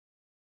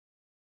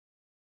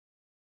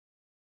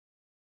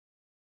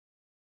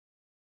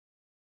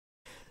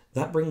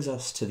That brings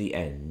us to the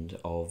end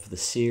of the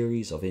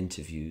series of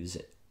interviews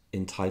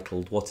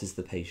entitled "What is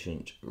the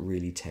Patient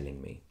Really Telling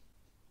Me?"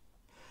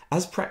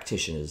 As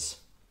practitioners,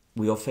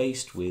 we are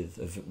faced with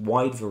a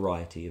wide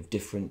variety of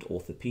different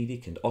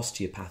orthopaedic and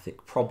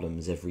osteopathic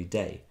problems every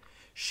day.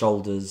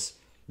 Shoulders,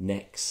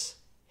 necks,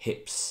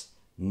 hips,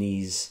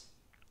 knees,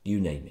 you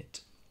name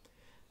it.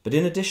 But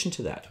in addition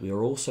to that, we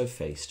are also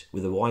faced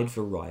with a wide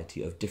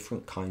variety of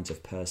different kinds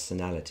of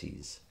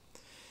personalities,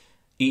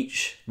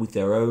 each with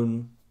their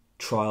own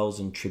trials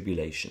and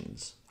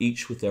tribulations,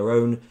 each with their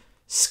own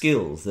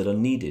skills that are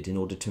needed in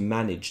order to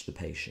manage the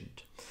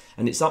patient.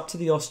 And it's up to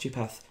the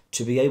osteopath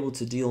to be able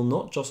to deal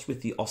not just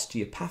with the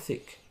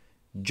osteopathic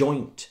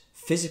joint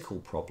physical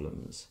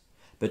problems,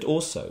 but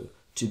also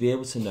to be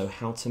able to know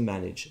how to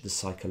manage the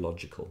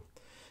psychological.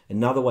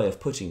 Another way of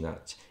putting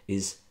that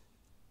is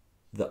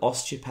the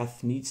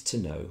osteopath needs to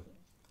know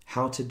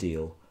how to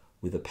deal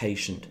with a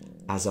patient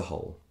as a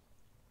whole.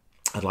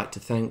 I'd like to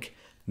thank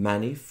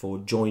Mannie for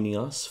joining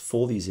us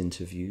for these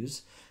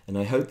interviews, and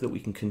I hope that we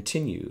can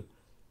continue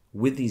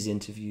with these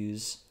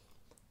interviews,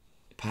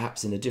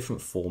 perhaps in a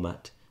different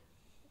format,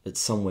 at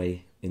some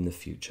way in the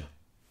future.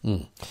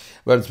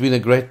 Well, it's been a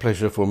great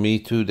pleasure for me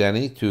too,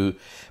 Danny, to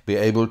be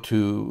able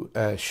to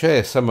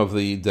share some of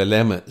the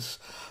dilemmas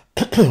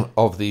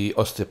of the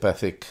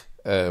osteopathic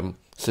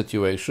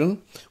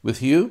situation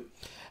with you,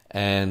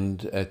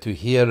 and to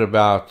hear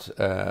about,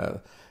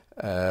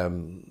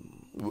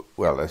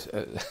 well,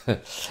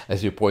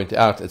 as you point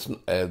out, it's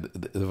the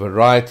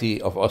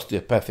variety of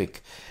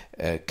osteopathic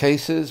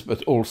cases,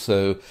 but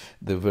also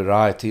the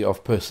variety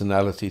of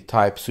personality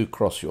types who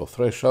cross your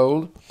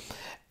threshold.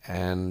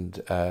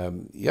 And I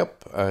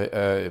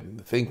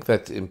think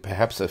that in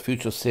perhaps a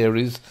future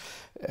series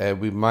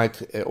we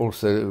might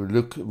also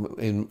look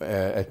in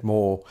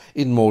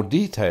more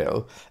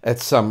detail at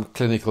some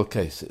clinical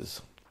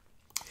cases.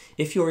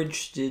 If you're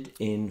interested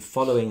in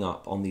following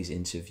up on these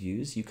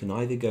interviews, you can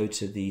either go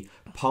to the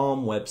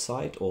Palm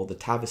website or the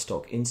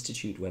Tavistock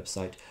Institute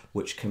website,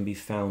 which can be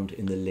found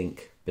in the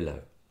link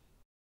below.